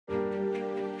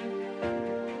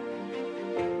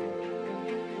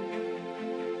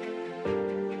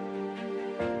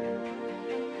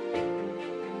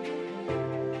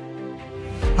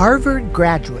Harvard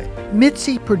graduate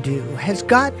Mitzi Perdue has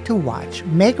got to watch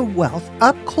mega wealth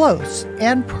up close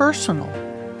and personal.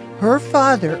 Her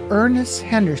father, Ernest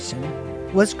Henderson,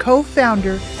 was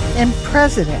co-founder and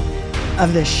president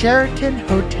of the Sheraton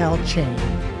hotel chain,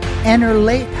 and her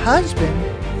late husband,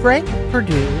 Frank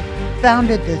Perdue,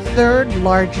 founded the third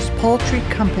largest poultry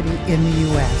company in the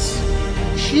U.S.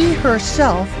 She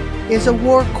herself is a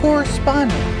war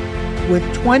correspondent with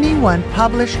 21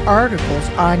 published articles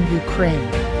on Ukraine.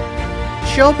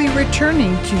 She'll be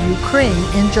returning to Ukraine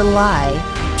in July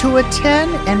to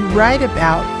attend and write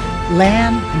about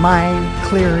landmine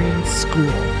clearing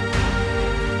school.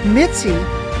 Mitzi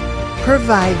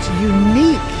provides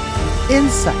unique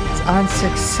insights on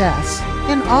success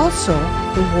and also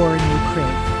the war in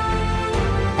Ukraine.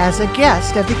 As a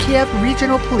guest of the Kiev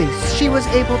Regional Police, she was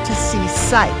able to see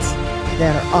sites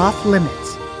that are off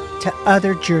limits to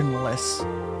other journalists.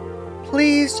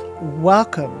 Please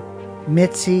welcome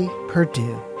Mitzi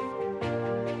Perdue.